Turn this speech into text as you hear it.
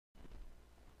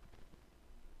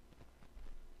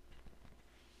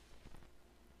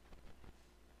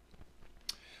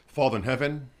Father in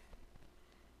heaven,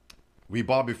 we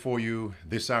bow before you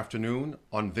this afternoon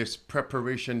on this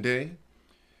preparation day,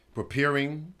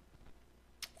 preparing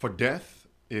for death,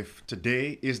 if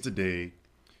today is the day,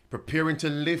 preparing to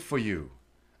live for you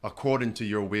according to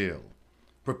your will,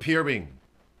 preparing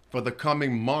for the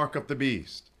coming mark of the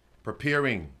beast,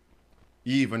 preparing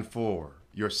even for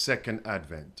your second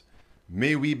advent.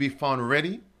 May we be found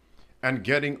ready and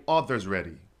getting others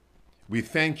ready. We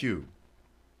thank you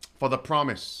for the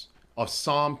promise of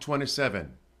Psalm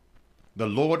 27. The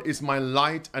Lord is my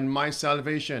light and my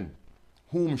salvation.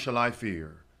 Whom shall I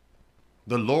fear?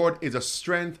 The Lord is the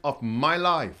strength of my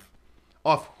life.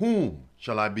 Of whom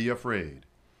shall I be afraid?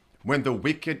 When the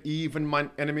wicked, even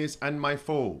mine enemies and my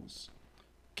foes,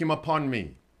 came upon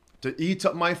me to eat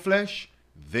up my flesh,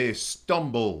 they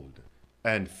stumbled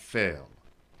and fell.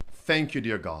 Thank you,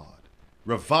 dear God.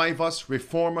 Revive us,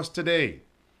 reform us today.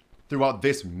 Throughout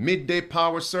this midday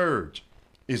power surge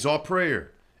is our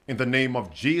prayer in the name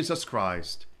of Jesus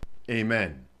Christ.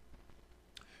 Amen.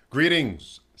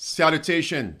 Greetings,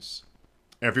 salutations,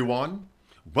 everyone.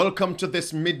 Welcome to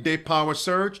this midday power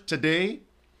surge. Today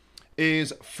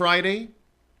is Friday,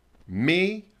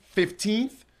 May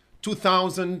 15th,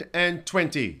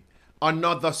 2020.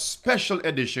 Another special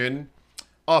edition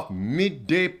of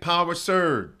Midday Power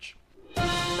Surge.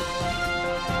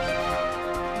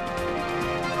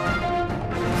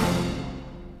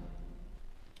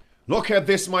 Look at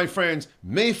this, my friends.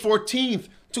 May 14th,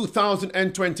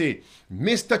 2020.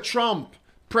 Mr. Trump,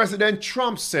 President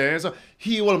Trump says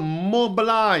he will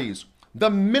mobilize the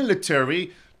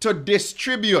military to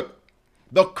distribute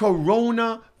the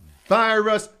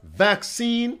coronavirus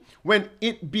vaccine when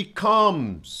it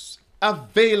becomes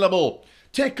available.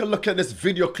 Take a look at this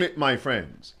video clip, my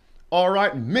friends. All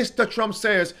right, Mr. Trump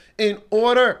says in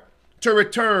order to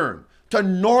return to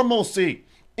normalcy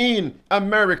in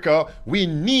America, we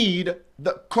need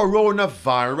the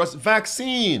coronavirus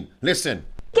vaccine. Listen.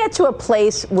 Get to a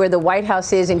place where the White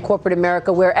House is in corporate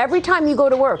America, where every time you go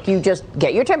to work, you just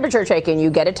get your temperature taken, you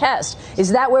get a test.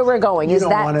 Is that where we're going? You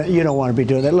don't want to be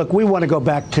doing that. Look, we want to go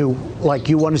back to, like,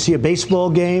 you want to see a baseball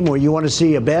game or you want to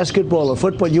see a basketball or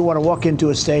football, you want to walk into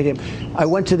a stadium. I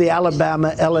went to the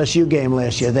Alabama LSU game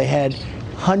last year. They had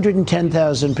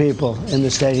 110,000 people in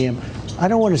the stadium. I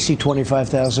don't want to see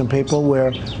 25,000 people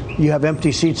where you have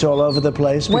empty seats all over the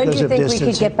place because of distancing. When do you think we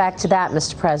could get back to that,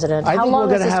 Mr. President? How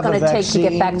long is this going to take to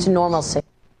get back to normalcy?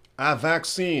 A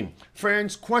vaccine.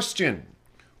 Friends, question.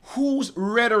 Whose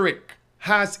rhetoric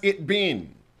has it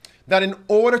been that in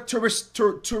order to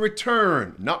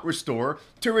return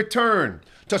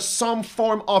to some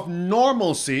form of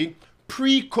normalcy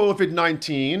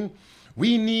pre-COVID-19,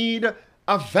 we need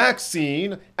a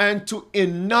vaccine and to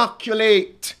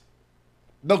inoculate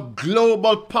the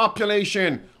global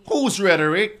population? Whose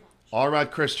rhetoric? All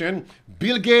right, Christian.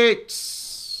 Bill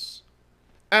Gates,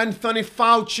 Anthony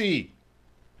Fauci,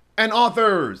 and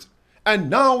others. And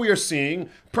now we are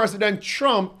seeing President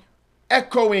Trump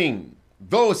echoing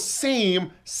those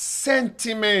same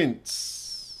sentiments.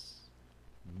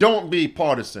 Don't be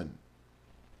partisan.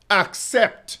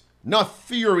 Accept not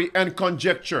theory and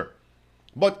conjecture,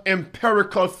 but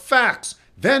empirical facts.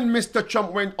 Then Mr.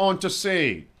 Trump went on to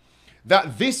say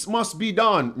that this must be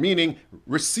done, meaning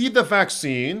receive the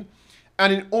vaccine,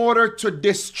 and in order to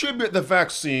distribute the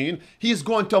vaccine, he's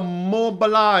going to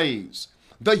mobilize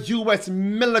the U.S.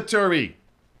 military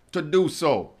to do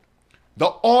so.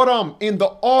 In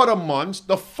the autumn months,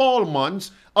 the fall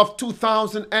months of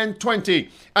 2020,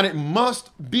 and it must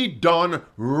be done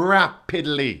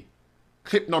rapidly.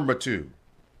 Clip number 2.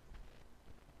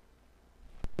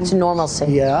 To normalcy.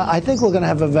 Yeah, I think we're going to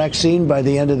have a vaccine by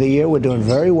the end of the year. We're doing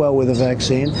very well with the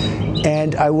vaccine.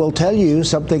 And I will tell you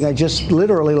something. I just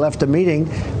literally left a meeting.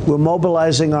 We're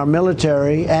mobilizing our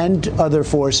military and other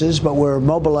forces, but we're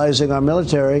mobilizing our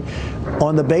military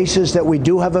on the basis that we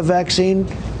do have a vaccine.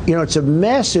 You know, it's a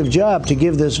massive job to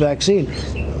give this vaccine.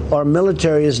 Our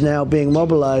military is now being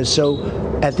mobilized. So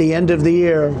at the end of the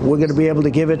year, we're going to be able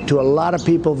to give it to a lot of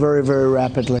people very, very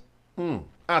rapidly.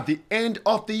 At the end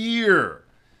of the year.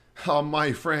 Oh,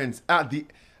 my friends,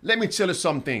 let me tell you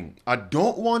something. I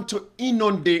don't want to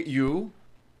inundate you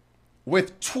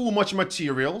with too much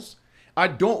materials. I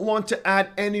don't want to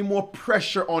add any more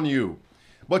pressure on you.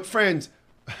 But friends,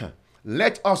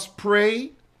 let us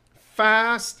pray,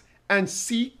 fast, and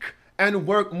seek and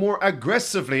work more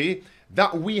aggressively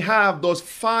that we have those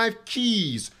 5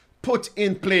 keys put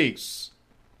in place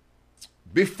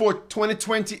before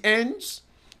 2020 ends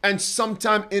and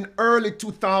sometime in early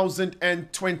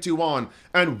 2021.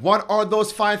 And what are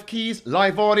those 5 keys,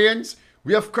 live audience?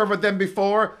 We have covered them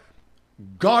before.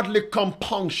 Godly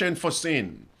compunction for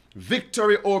sin.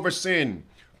 victory over sin,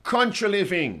 country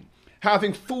living,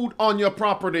 having food on your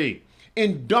property,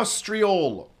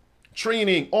 industrial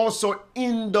training, also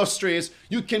industries.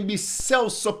 You can be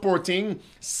self-supporting,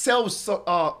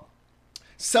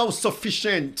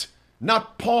 self-sufficient,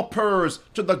 not paupers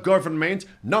to the government.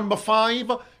 Number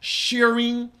 5,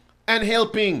 sharing and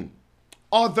helping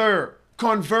other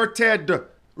converted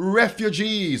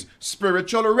refugees,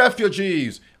 spiritual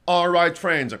refugees. All right,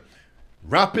 friends.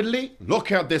 Rapidly,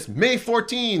 look at this. May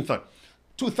 14th,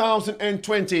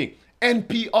 2020.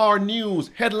 NPR News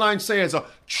headline says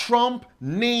Trump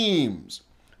names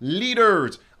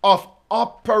leaders of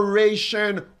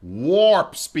Operation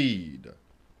Warp Speed.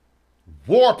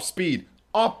 Warp Speed.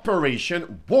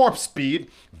 Operation Warp Speed.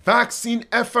 Vaccine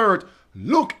effort.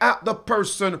 Look at the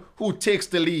person who takes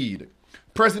the lead.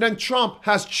 President Trump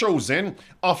has chosen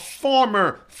a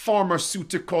former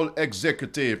pharmaceutical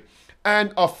executive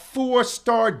and a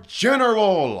 4-star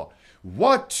general.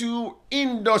 What 2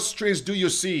 industries do you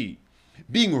see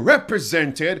being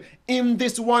represented in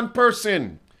this one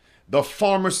person?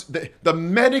 The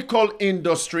medical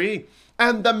industry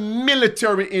and the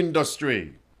military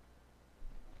industry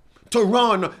to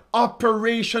run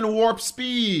Operation Warp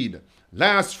Speed.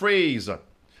 Last phrase.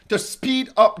 To speed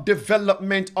up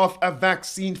development of a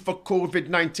vaccine for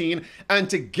COVID-19 and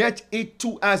to get it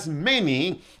to as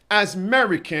many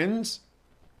Americans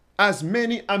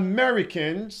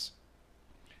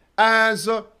as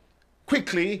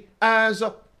quickly as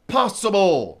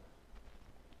possible.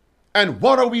 And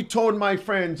what are we told, my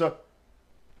friends,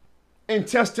 in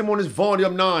Testimonies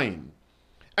Volume 9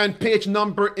 and page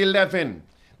number 11?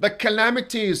 The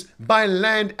calamities by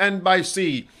land and by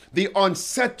sea, the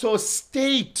unsettled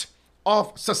state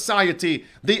of society,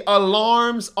 the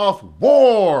alarms of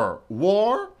war.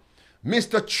 War?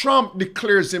 Mr. Trump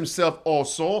declares himself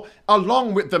also,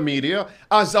 along with the media,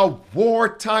 as a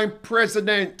wartime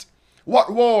president.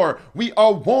 What war? We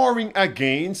are warring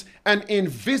against an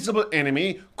invisible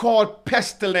enemy called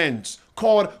pestilence,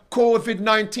 called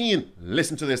COVID-19.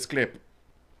 Listen to this clip.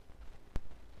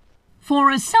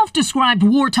 For a self-described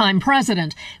wartime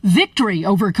president, victory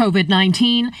over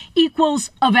COVID-19 equals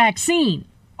a vaccine.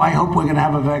 I hope we're going to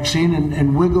have a vaccine,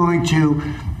 and we're going to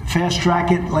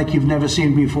fast-track it like you've never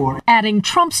seen before. Adding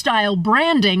Trump-style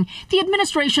branding, the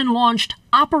administration launched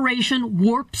Operation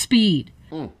Warp Speed.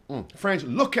 Friends,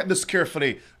 look at this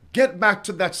carefully. Get back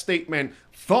to that statement.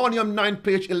 Volume 9,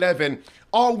 page 11.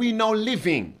 Are we now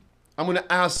living? I'm going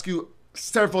to ask you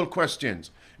several questions.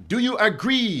 Do you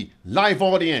agree, live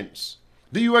audience?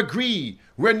 Do you agree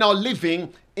we're now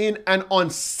living in an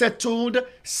unsettled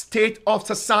state of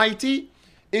society?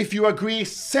 If you agree,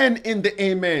 send in the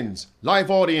amens, live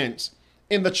audience,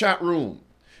 in the chat room.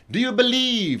 Do you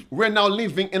believe we're now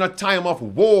living in a time of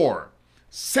war?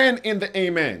 Send in the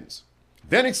amens.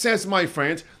 Then it says, my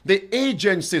friends, the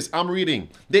agencies, I'm reading,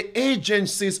 the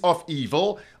agencies of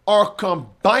evil are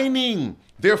combining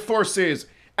their forces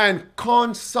and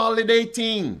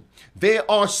consolidating. They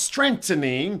are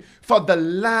strengthening for the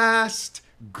last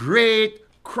great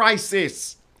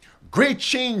crisis. Great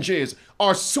changes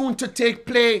are soon to take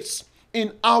place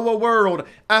in our world,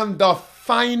 and the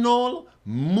final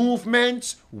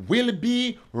movements will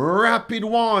be rapid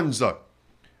ones.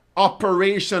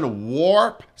 Operation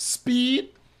Warp Speed.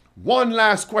 One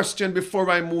last question before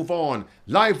I move on.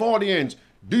 Live audience,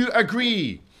 do you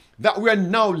agree that we are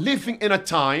now living in a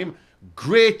time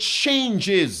great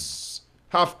changes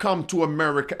have come to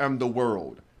America and the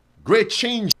world? Great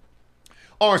changes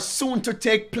are soon to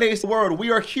take place in the world.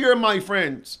 We are here, my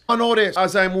friends. I notice,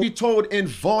 as I'm told in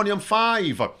Volume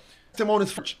 5,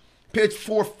 Testimonies, page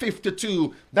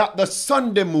 452, that the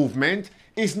Sunday movement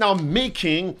is now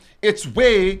making its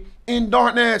way in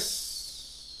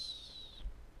darkness.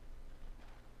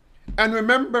 And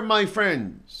remember, my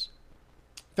friends,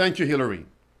 thank you, Hillary.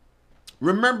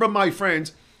 Remember, my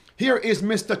friends, here is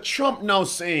Mr. Trump now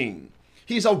saying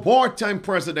he's a wartime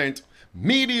president.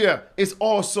 Media is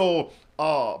also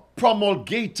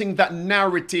promulgating that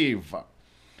narrative.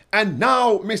 And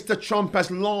now Mr. Trump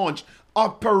has launched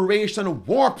Operation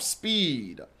Warp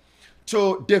Speed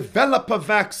to develop a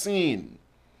vaccine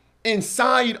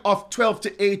inside of 12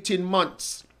 to 18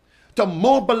 months, to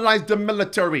mobilize the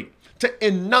military, to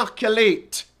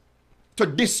inoculate, to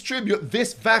distribute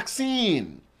this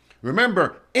vaccine.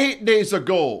 Remember, 8 days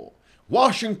ago,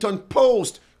 Washington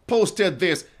Post posted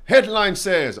this. Headline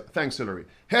says, thanks Hillary,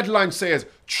 headline says,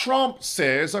 Trump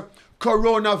says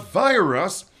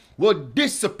coronavirus will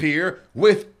disappear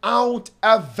without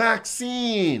a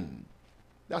vaccine.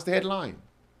 That's the headline.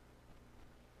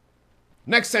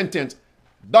 Next sentence,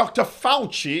 Dr.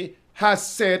 Fauci has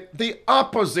said the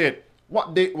opposite.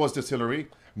 What date was this, Hillary?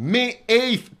 May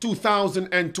 8th,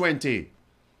 2020.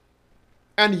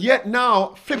 And yet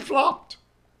now, flip-flopped.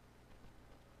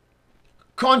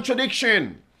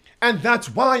 Contradiction. And that's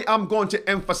why I'm going to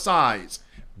emphasize,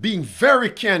 being very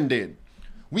candid,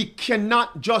 we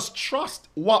cannot just trust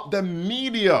what the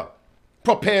media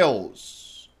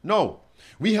propels. No,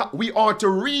 we are to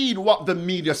read what the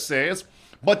media says,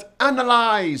 but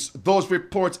analyze those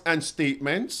reports and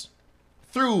statements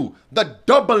through the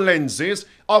double lenses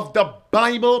of the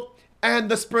Bible and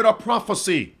the spirit of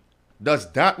prophecy.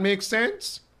 Does that make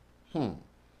sense?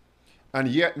 And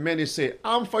yet many say,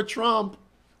 I'm for Trump,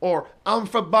 or I'm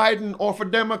for Biden, or for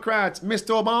Democrats,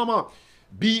 Mr. Obama.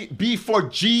 Be for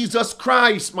Jesus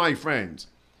Christ, my friends.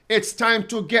 It's time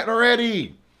to get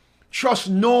ready. Trust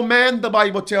no man, the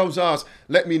Bible tells us.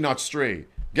 Let me not stray.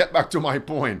 Get back to my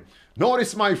point.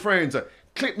 Notice, my friends,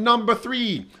 clip number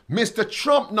 3. Mr.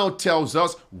 Trump now tells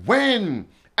us when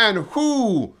and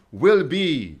who will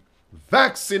be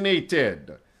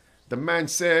vaccinated. The man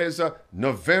says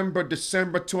November,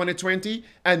 December 2020,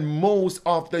 and most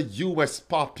of the U.S.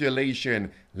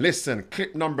 population. Listen,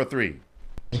 clip number 3.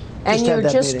 And you're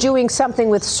just doing something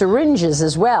with syringes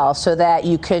as well, so that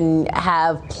you can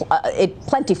have it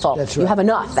plentiful. That's right. You have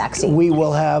enough vaccine. We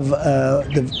will have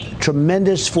the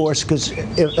tremendous force, because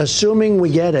assuming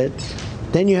we get it,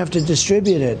 then you have to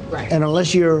distribute it. Right. And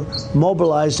unless you're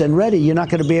mobilized and ready, you're not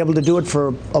going to be able to do it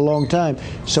for a long time.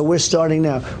 So we're starting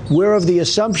now. We're of the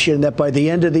assumption that by the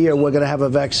end of the year, we're going to have a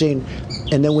vaccine,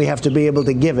 and then we have to be able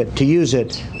to give it, to use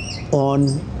it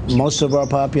on most of our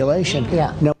population.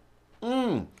 Yeah. Now,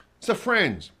 So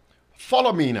friends,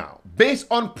 follow me now. Based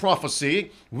on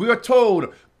prophecy, we are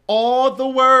told all the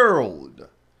world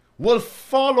will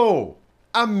follow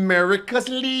America's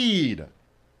lead.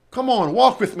 Come on,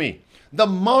 walk with me. The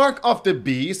mark of the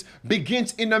beast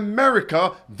begins in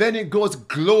America, then it goes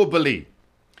globally.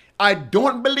 I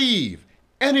don't believe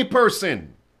any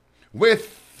person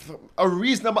with a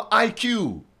reasonable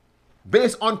IQ,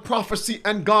 based on prophecy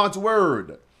and God's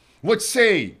word, would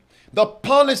say the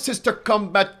policies to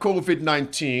combat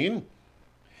COVID-19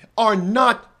 are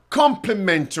not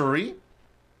complementary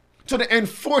to the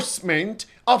enforcement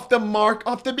of the mark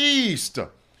of the beast.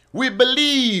 We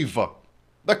believe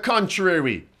the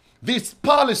contrary. These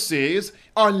policies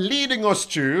are leading us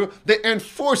to the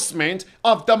enforcement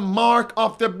of the mark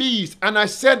of the beast. And I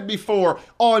said before,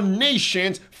 all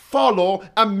nations follow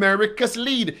America's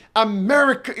lead.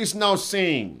 America is now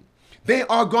saying they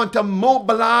are going to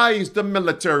mobilize the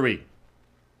military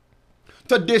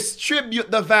to distribute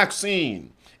the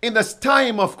vaccine in this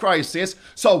time of crisis.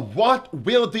 So what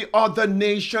will the other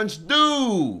nations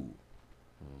do?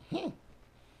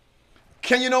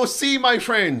 Can you now see, my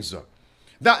friends,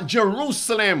 that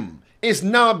Jerusalem is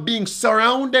now being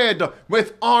surrounded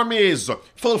with armies,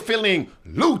 fulfilling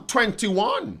Luke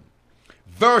 21,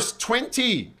 verse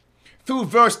 20 through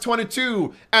verse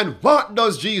 22. And what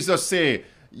does Jesus say?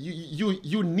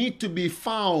 You need to be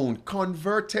found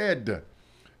converted.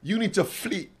 You need to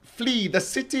flee the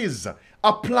cities.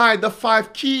 Apply the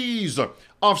 5 keys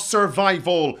of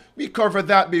survival. We covered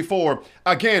that before.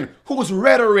 Again, whose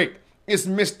rhetoric is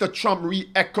Mr. Trump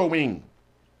re-echoing?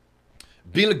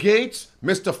 Bill Gates,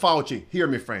 Mr. Fauci. Hear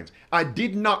me, friends. I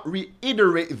did not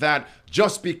reiterate that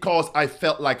just because I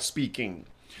felt like speaking.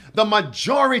 The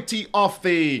majority of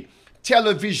the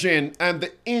television and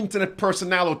the internet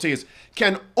personalities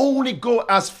can only go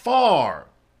as far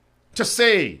to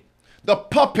say the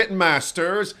puppet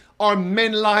masters are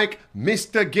men like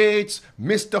Mr. Gates,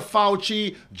 Mr.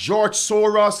 Fauci, George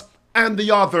Soros, and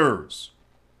the others.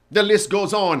 The list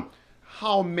goes on.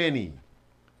 How many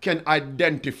can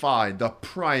identify the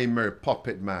primary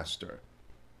puppet master?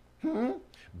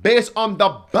 Based on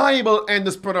the Bible and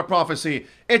the spirit of prophecy,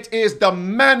 it is the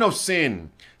man of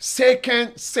sin,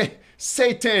 Satan's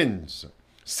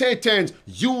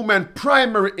human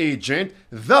primary agent,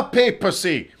 the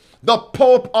papacy, the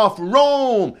Pope of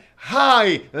Rome,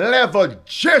 high-level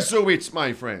Jesuits,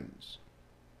 my friends.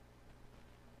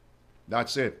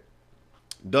 That's it.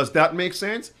 Does that make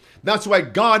sense? That's why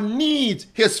God needs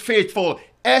his faithful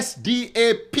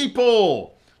SDA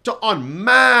people to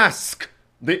unmask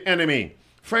the enemy.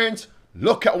 Friends,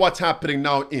 look at what's happening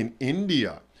now in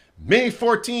India. May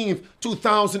 14th,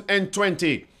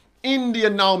 2020, India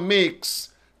now makes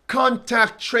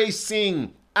contact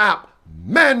tracing app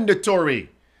mandatory.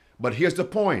 But here's the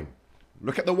point.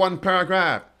 Look at the one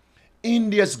paragraph.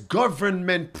 India's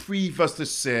government previously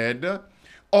said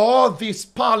all these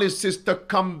policies to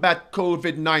combat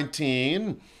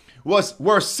COVID-19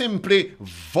 were simply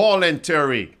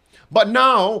voluntary. But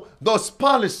now those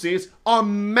policies are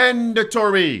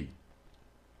mandatory.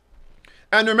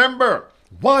 And remember,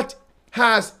 what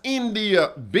has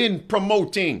India been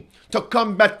promoting to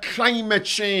combat climate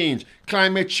change?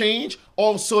 Climate change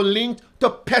also linked to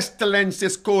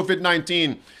pestilences,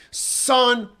 COVID-19.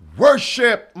 Sun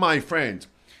worship, my friends.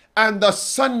 And the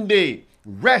Sunday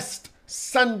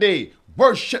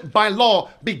worship by law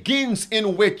begins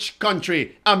in which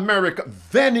country? America.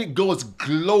 Then it goes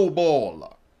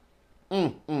global.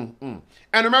 And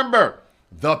remember,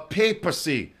 the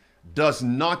papacy does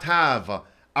not have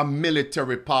a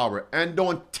military power. And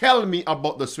don't tell me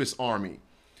about the Swiss army.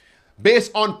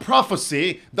 Based on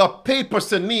prophecy, the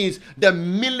papacy needs the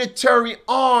military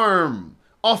arm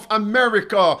of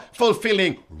America,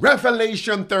 fulfilling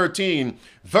Revelation 13,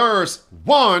 verse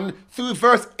 1 through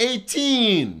verse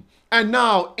 18. And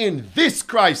now in this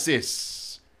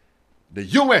crisis, the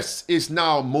U.S. is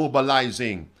now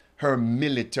mobilizing her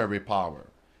military power.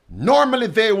 Normally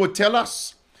they would tell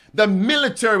us the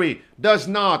military does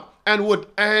not and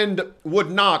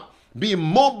would not be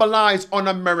mobilized on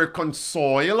American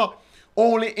soil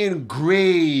only in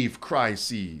grave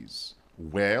crises.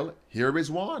 Well, here is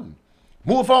one.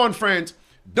 Move on, friends.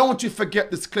 Don't you forget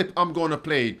this clip I'm going to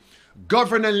play.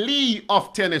 Governor Lee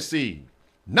of Tennessee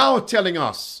now telling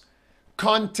us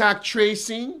contact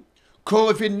tracing,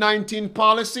 COVID-19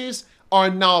 policies are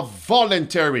now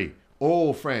voluntary.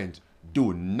 Oh, friends,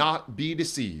 do not be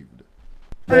deceived.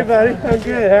 Hey, buddy. I'm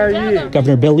good. How are you?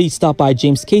 Governor Bill Lee stopped by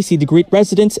James Casey to greet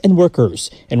residents and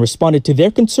workers and responded to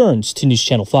their concerns to News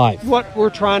Channel 5. What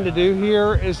we're trying to do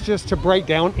here is just to break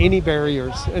down any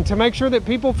barriers and to make sure that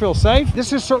people feel safe.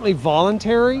 This is certainly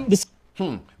voluntary.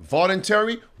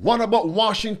 Voluntary? What about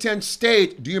Washington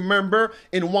State? Do you remember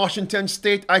in Washington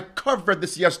State? I covered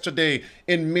this yesterday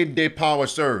in Midday Power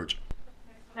Surge.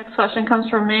 Next question comes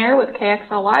from Mayor with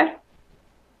KXLY.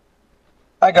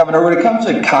 Hi, Governor. When it comes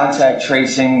to contact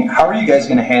tracing, how are you guys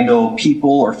going to handle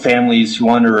people or families who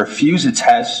want to refuse a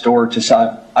test or to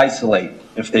self-isolate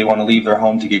if they want to leave their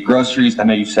home to get groceries? I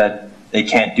know you said they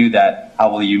can't do that.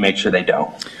 How will you make sure they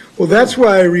don't? Well, that's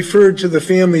why I referred to the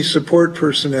family support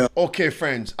personnel. Okay,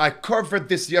 friends, I covered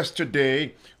this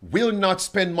yesterday. Will not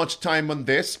spend much time on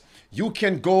this. You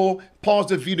can go pause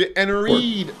the video and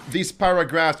read these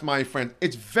paragraphs, my friend.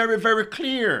 It's very, very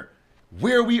clear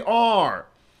where we are.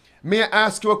 May I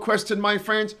ask you a question, my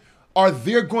friends? Are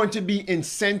there going to be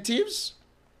incentives,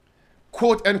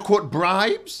 quote unquote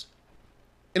bribes?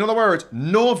 In other words,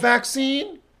 no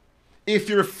vaccine? If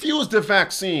you refuse the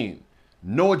vaccine,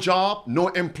 no job, no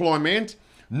employment,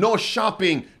 no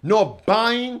shopping, no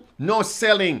buying, no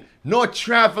selling, no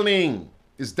traveling.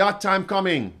 Is that time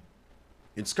coming?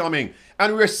 It's coming.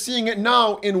 And we're seeing it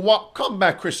now in what? Come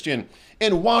back, Christian.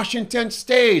 In Washington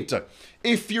State.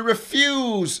 If you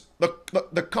refuse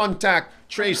the contact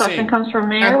tracing Comes from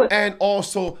Mayor and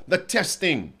also the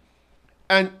testing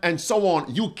and so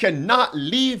on, you cannot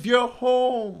leave your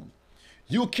home.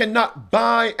 You cannot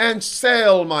buy and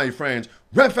sell, my friends.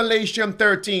 Revelation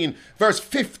 13, verse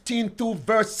 15 to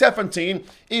verse 17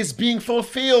 is being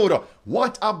fulfilled.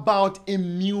 What about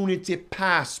immunity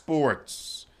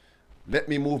passports? Let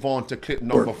me move on to clip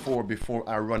number 4 before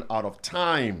I run out of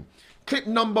time. Clip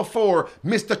number 4,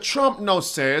 Mr. Trump now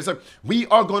says we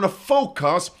are going to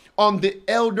focus on the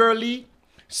elderly,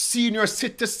 senior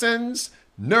citizens,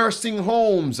 nursing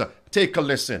homes. Take a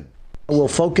listen. We'll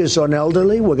focus on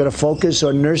elderly. We're going to focus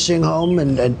on nursing home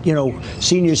and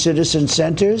senior citizen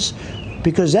centers,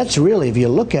 because that's really, if you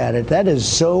look at it, that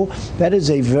is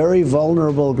a very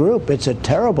vulnerable group. It's a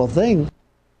terrible thing.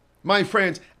 My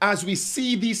friends, as we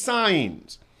see these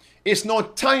signs, it's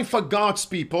not time for God's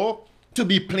people to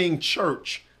be playing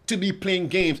church, to be playing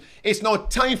games. It's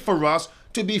not time for us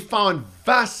to be found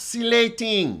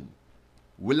vacillating.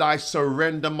 Will I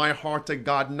surrender my heart to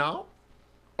God now?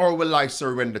 Or will I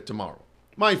surrender tomorrow?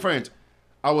 My friends,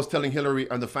 I was telling Hillary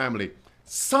and the family,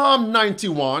 Psalm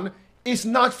 91 is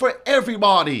not for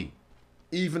everybody,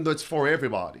 even though it's for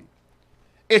everybody.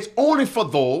 It's only for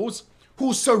those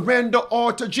who surrender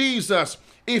all to Jesus.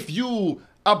 If you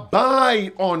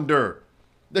abide under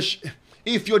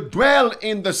if you dwell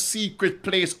in the secret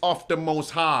place of the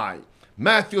Most High,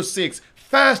 Matthew 6,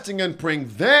 fasting and praying,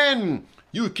 then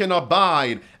you can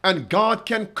abide and God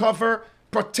can cover,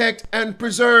 protect, and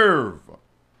preserve.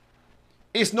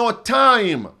 It's not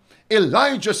time.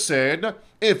 Elijah said,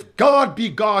 if God be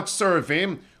God, serve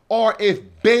him, or if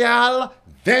Baal,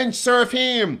 then serve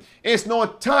him. It's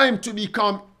not time to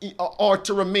become or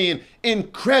to remain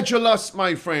incredulous,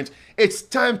 my friends. It's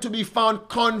time to be found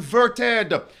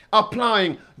converted,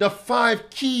 applying the 5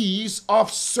 keys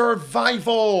of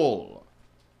survival.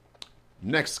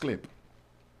 Next clip.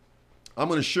 I'm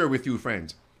going to share with you,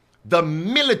 friends. The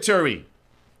military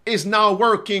is now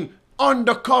working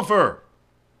undercover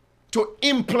to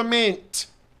implement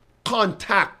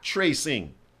contact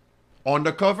tracing.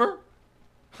 Undercover?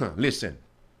 Listen,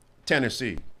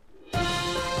 Tennessee.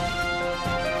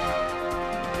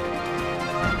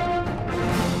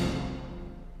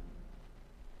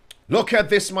 Look at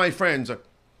this, my friends.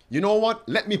 You know what?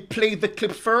 Let me play the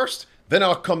clip first, then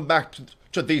I'll come back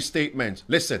to these statements.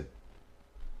 Listen.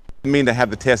 Mean to have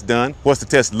the test done? What's the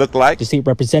test look like? The state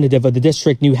representative of the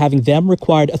district knew having them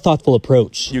required a thoughtful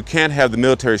approach. You can't have the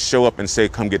military show up and say,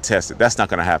 come get tested. That's not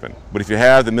going to happen. But if you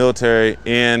have the military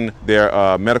in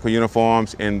their medical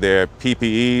uniforms, in their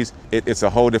PPEs, it's a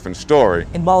whole different story.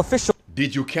 And while officials...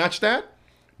 Did you catch that?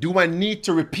 Do I need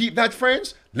to repeat that,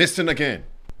 friends? Listen again.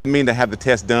 Mean to have the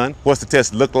test done? What's the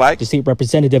test look like? The state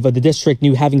representative of the district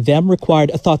knew having them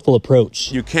required a thoughtful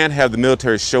approach. You can't have the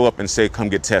military show up and say, come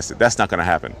get tested. That's not going to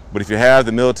happen. But if you have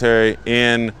the military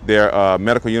in their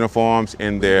medical uniforms,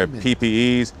 in their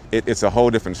PPEs, it's a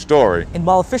whole different story. And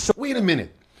while officials... Wait a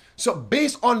minute. So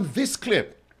based on this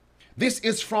clip, this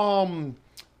is from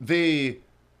the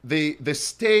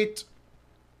state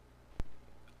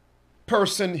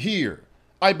person here.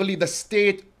 I believe the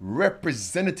state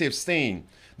representative saying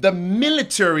the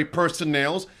military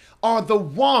personnel are the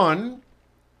one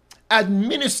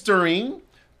administering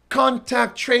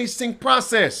contact tracing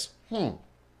process.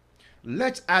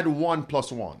 Let's add 1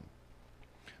 + 1.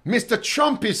 Mr.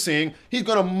 Trump is saying he's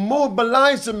going to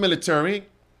mobilize the military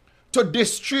to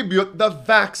distribute the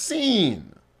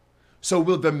vaccine. So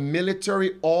will the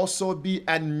military also be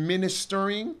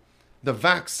administering the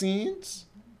vaccines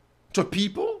to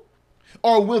people?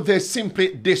 Or will they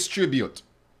simply distribute?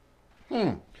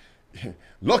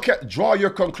 Draw your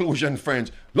conclusion,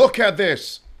 friends. Look at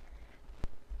this.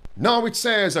 Now it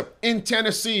says, in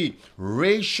Tennessee,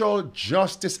 racial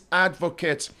justice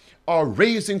advocates are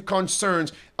raising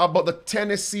concerns about the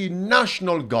Tennessee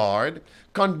National Guard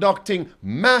conducting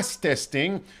mass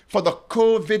testing for the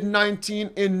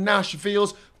COVID-19 in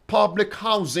Nashville's public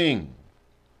housing.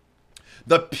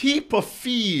 The people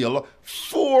feel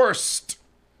forced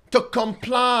to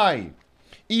comply,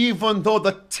 even though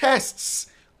the tests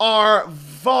are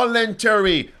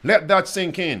voluntary. Let that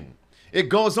sink in. It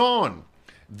goes on.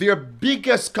 Their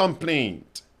biggest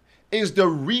complaint is the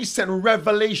recent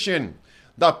revelation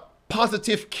that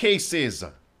positive cases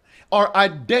are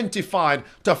identified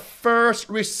to first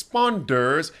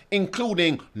responders,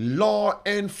 including law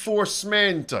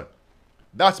enforcement.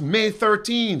 That's May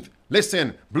 13th.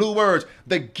 Listen, blue words.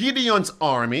 The Gideon's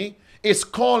Army is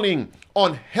calling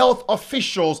on health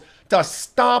officials to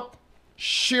stop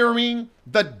sharing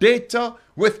the data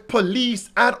with police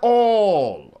at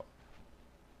all.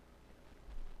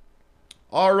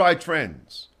 All right,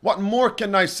 friends. What more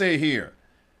can I say here?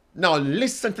 Now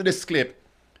listen to this clip.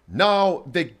 Now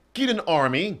the Gideon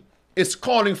Army is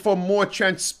calling for more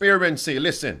transparency.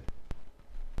 Listen.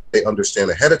 They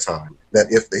understand ahead of time that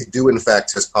if they do in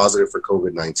fact test positive for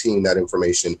COVID-19, that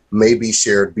information may be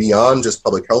shared beyond just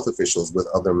public health officials with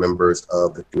other members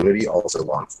of the community, also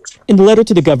law enforcement. In the letter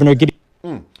to the governor,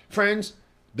 Friends,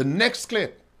 the next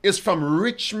clip is from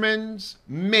Richmond's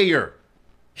mayor.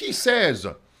 He says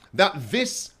that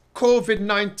this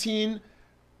COVID-19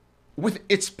 with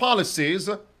its policies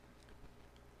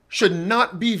should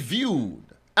not be viewed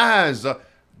as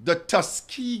the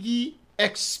Tuskegee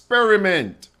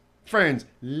experiment. Friends,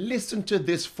 listen to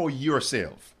this for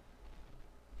yourself.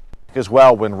 As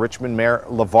well, when Richmond Mayor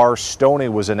LeVar Stoney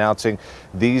was announcing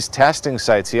these testing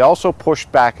sites, he also pushed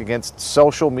back against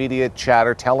social media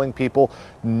chatter telling people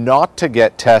not to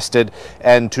get tested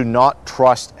and to not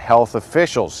trust health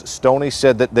officials. Stoney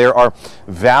said that there are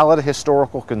valid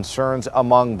historical concerns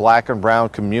among Black and brown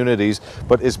communities,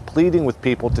 but is pleading with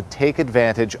people to take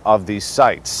advantage of these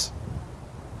sites.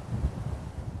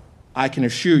 I can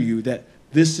assure you that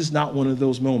this is not one of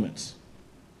those moments.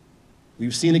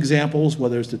 We've seen examples,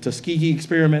 whether it's the Tuskegee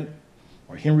experiment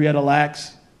or Henrietta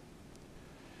Lacks.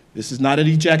 This is not an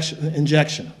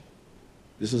injection.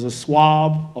 This is a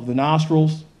swab of the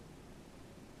nostrils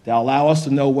to allow us to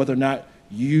know whether or not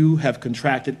you have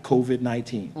contracted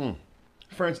COVID-19.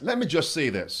 Friends, let me just say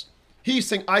this. He's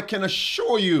saying, I can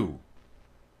assure you.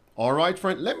 All right,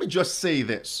 friend, let me just say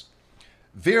this.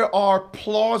 There are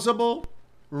plausible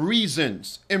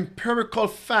reasons, empirical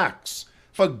facts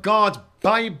for God's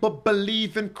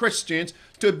Bible-believing Christians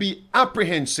to be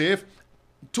apprehensive,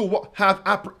 to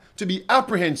be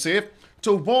apprehensive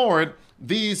toward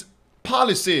these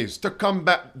policies to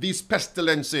combat these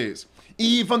pestilences,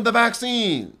 even the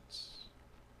vaccines.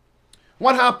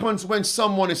 What happens when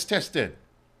someone is tested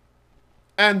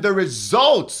and the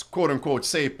results, quote unquote,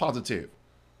 say positive?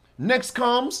 Next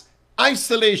comes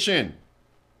isolation,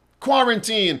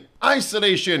 quarantine,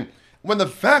 isolation, when the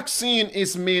vaccine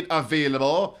is made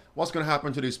available, what's going to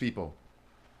happen to these people?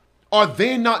 Are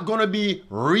they not going to be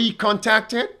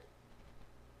recontacted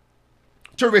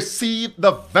to receive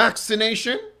the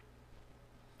vaccination?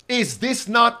 Is this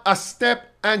not a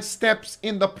step and steps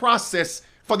in the process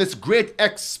for this great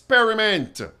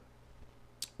experiment?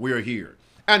 We are here.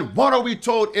 And what are we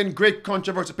told in Great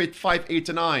Controversy, page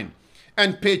 589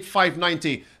 and page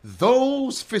 590?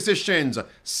 Those physicians,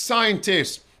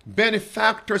 scientists,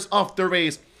 benefactors of the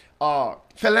race,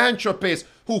 philanthropists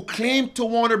who claim to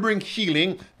want to bring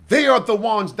healing, they are the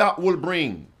ones that will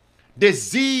bring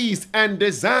disease and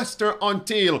disaster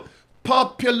until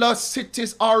populous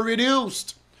cities are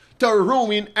reduced to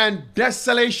ruin and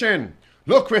desolation.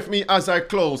 Look with me as I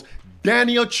close.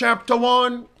 Daniel chapter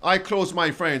 1. I close,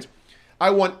 my friends. I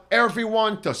want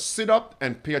everyone to sit up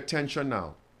and pay attention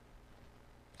now.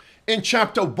 In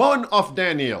chapter 1 of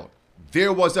Daniel,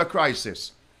 there was a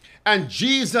crisis. And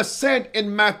Jesus said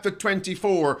in Matthew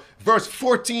 24, verse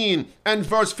 14 and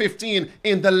verse 15,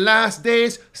 in the last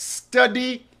days,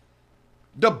 study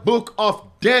the book of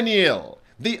Daniel,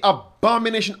 the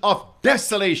abomination of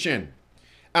desolation.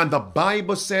 And the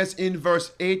Bible says in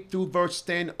verse 8 to verse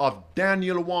 10 of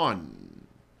Daniel 1,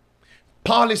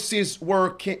 policies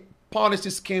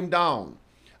came down.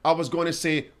 I was going to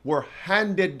say were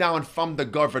handed down from the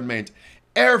government.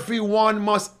 Everyone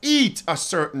must eat a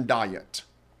certain diet.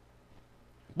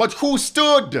 But who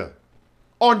stood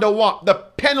under what? The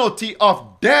penalty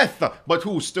of death. But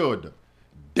who stood?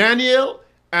 Daniel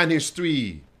and his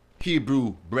 3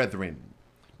 Hebrew brethren.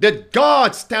 Did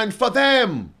God stand for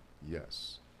them?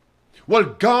 Yes. Will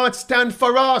God stand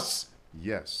for us?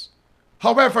 Yes.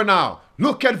 However now,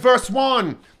 look at verse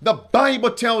 1. The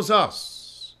Bible tells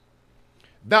us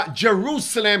that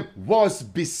Jerusalem was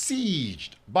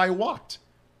besieged by what?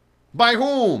 By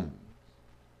whom?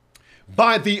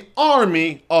 By the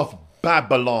army of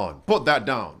Babylon. Put that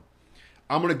down.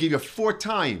 I'm going to give you 4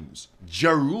 times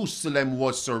Jerusalem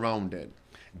was surrounded.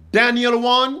 Daniel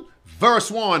 1, verse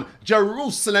 1.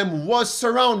 Jerusalem was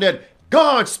surrounded.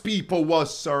 God's people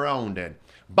was surrounded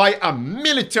by a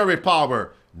military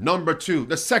power. Number 2,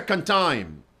 the second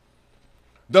time,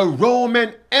 the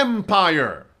Roman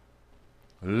Empire.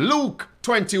 Luke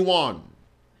 21,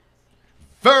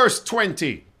 verse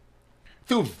 20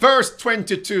 through verse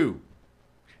 22.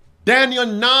 Daniel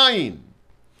 9,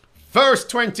 verse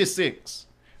 26,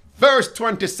 verse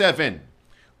 27.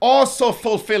 Also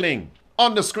fulfilling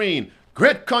on the screen.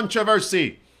 Great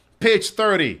Controversy, page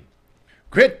 30.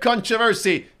 Great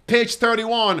Controversy, page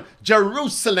 31.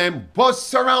 Jerusalem was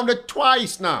surrounded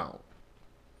twice now.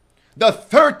 The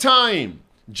third time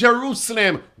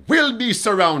Jerusalem will be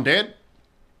surrounded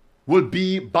will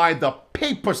be by the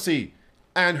papacy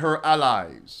and her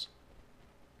allies.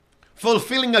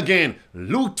 Fulfilling again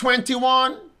Luke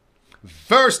 21,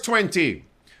 verse 20,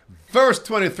 verse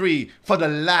 23 for the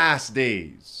last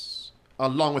days,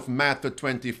 along with Matthew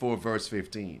 24, verse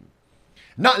 15.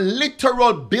 Not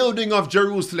literal building of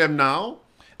Jerusalem now,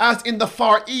 as in the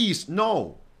Far East,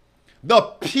 no. The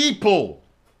people,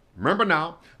 remember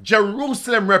now,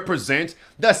 Jerusalem represents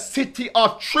the city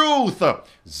of truth.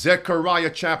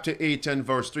 Zechariah chapter 8 and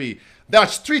verse 3.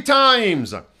 That's 3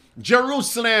 times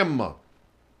Jerusalem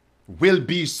will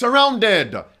be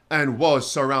surrounded and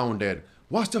was surrounded.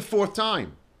 What's the 4th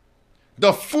time?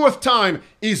 The 4th time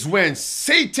is when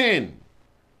Satan,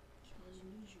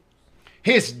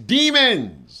 his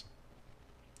demons,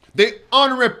 the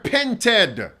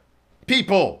unrepented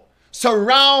people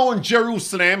surround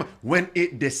Jerusalem when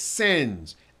it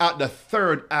descends at the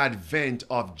 3rd advent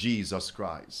of Jesus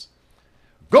Christ.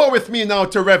 Go with me now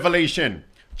to Revelation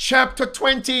chapter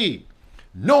 20.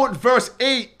 Note verse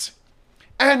 8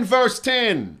 and verse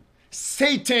 10.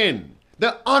 Satan,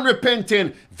 the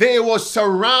unrepentant, they will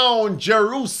surround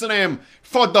Jerusalem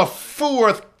for the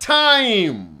 4th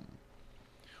time.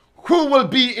 Who will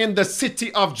be in the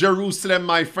city of Jerusalem,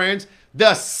 my friends?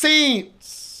 The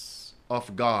saints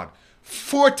of God.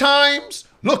 4 times?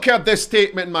 Look at this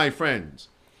statement, my friends.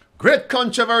 Great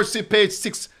Controversy, page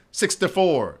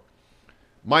 664.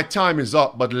 My time is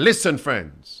up, but listen,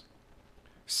 friends.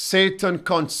 Satan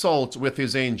consults with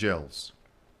his angels.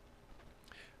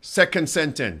 2nd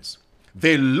sentence.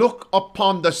 They look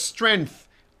upon the strength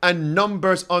and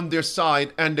numbers on their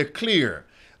side and declare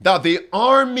that the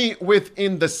army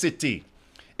within the city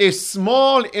is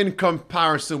small in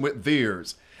comparison with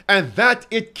theirs, and that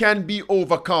it can be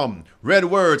overcome. Red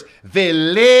words. They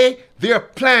lay their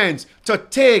plans to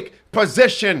take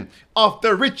possession of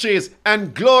the riches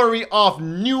and glory of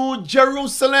New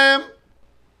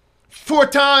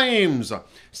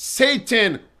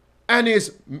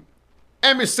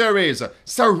emissaries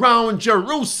surround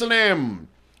Jerusalem.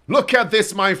 Look at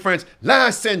this, my friends.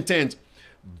 Last sentence.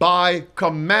 By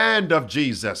command of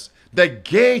Jesus, the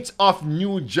gates of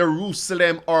New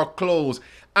Jerusalem are closed,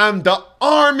 and the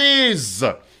armies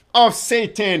of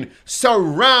Satan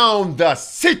surround the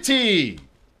city.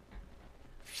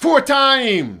 4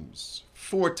 times.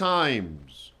 4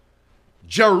 times.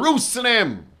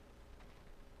 Jerusalem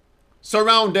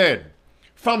surrounded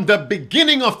from the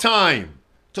beginning of time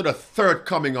to the third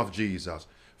coming of Jesus.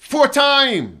 4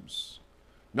 times.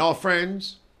 Now,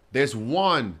 friends, there's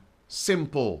one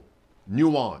simple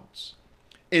nuance.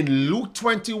 In Luke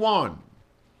 21,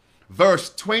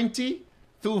 verse 20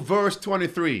 through verse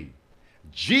 23,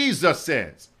 Jesus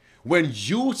says, when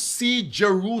you see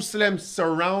Jerusalem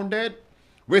surrounded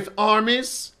with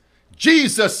armies,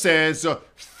 Jesus says,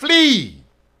 flee.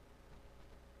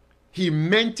 He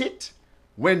meant it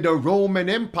when the Roman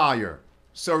Empire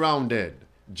surrounded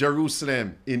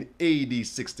Jerusalem in AD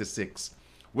 66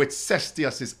 with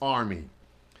Cestius's army.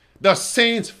 The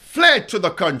saints fled to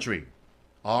the country.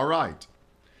 All right.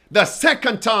 The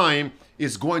second time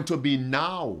is going to be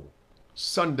now.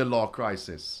 Sunday law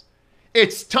crisis.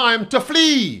 It's time to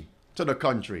flee to the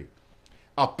country,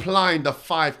 applying the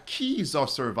 5 keys of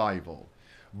survival.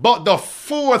 But the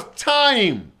 4th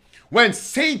time, when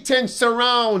Satan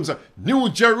surrounds New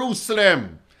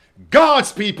Jerusalem,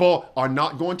 God's people are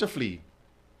not going to flee.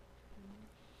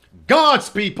 God's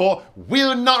people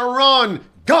will not run.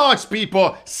 God's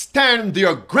people stand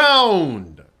their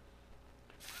ground.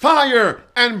 Fire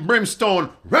and brimstone,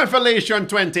 Revelation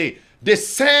 20,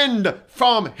 descend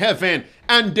from heaven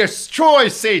and destroy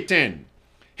Satan.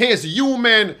 His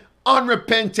human,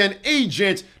 unrepentant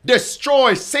agents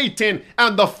destroy Satan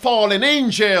and the fallen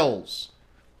angels.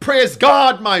 Praise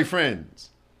God, my friends.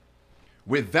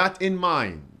 With that in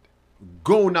mind,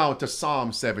 go now to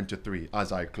Psalm 73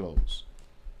 as I close.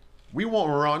 We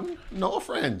won't run. No,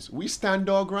 friends. We stand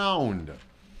our ground.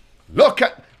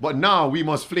 But now we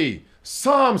must flee.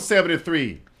 Psalm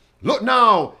 73. Look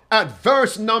now at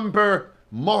verse number,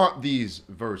 mark these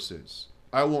verses.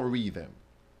 I won't read them.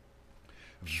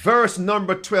 Verse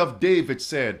number 12, David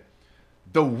said,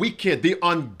 the wicked, the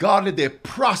ungodly, they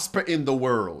prosper in the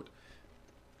world.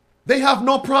 They have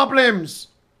no problems.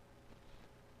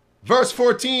 Verse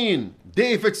 14,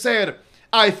 David said,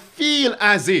 I feel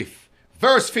as if.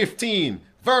 Verse 15,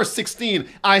 verse 16,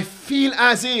 I feel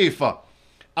as if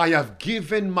I have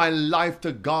given my life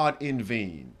to God in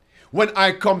vain. When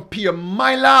I compare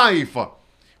my life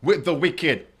with the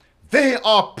wicked, they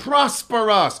are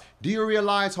prosperous. Do you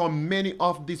realize how many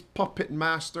of these puppet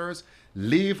masters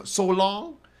live so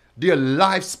long? Their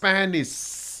lifespan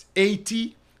is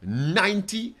 80,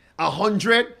 90,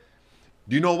 100.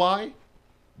 Do you know why?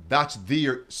 That's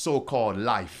their so-called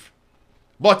life.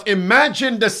 But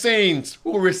imagine the saints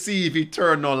who receive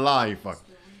eternal life.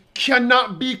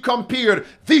 Cannot be compared.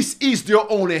 This is their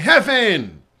only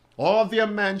heaven. All their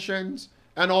mansions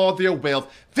and all their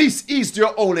wealth. This is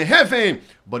their only heaven.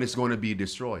 But it's going to be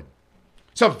destroyed.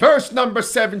 So verse number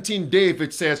 17,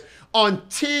 David says,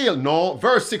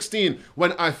 verse 16,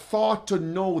 when I thought to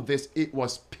know this, it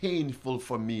was painful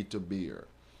for me to bear.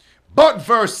 But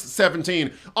verse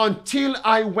 17, until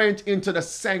I went into the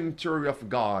sanctuary of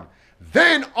God,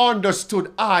 then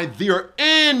understood I their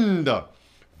end.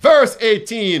 Verse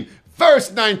 18,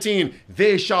 verse 19,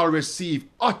 they shall receive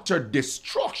utter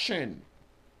destruction.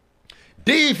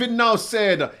 David now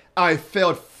said, I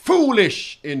felt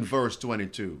foolish in verse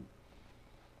 22.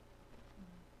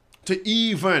 To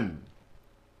even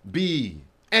be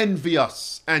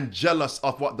envious and jealous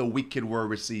of what the wicked were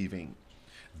receiving.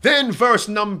 Then verse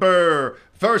number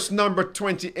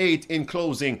 28 in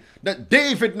closing, that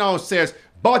David now says,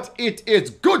 but it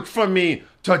is good for me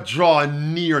to draw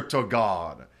near to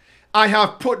God. I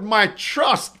have put my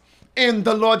trust in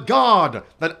the Lord God,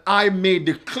 that I may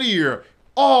declare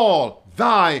all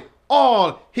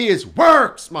his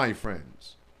works, my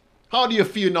friends. How do you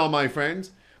feel now, my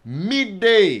friends?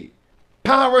 Midday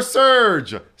power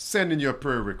surge. Send in your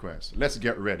prayer requests. Let's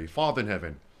get ready. Father in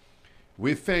heaven,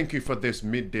 we thank you for this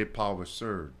midday power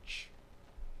surge.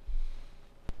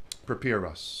 Prepare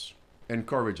us.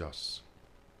 Encourage us.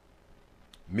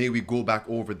 May we go back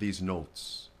over these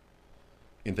notes.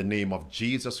 In the name of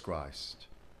Jesus Christ.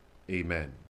 Amen.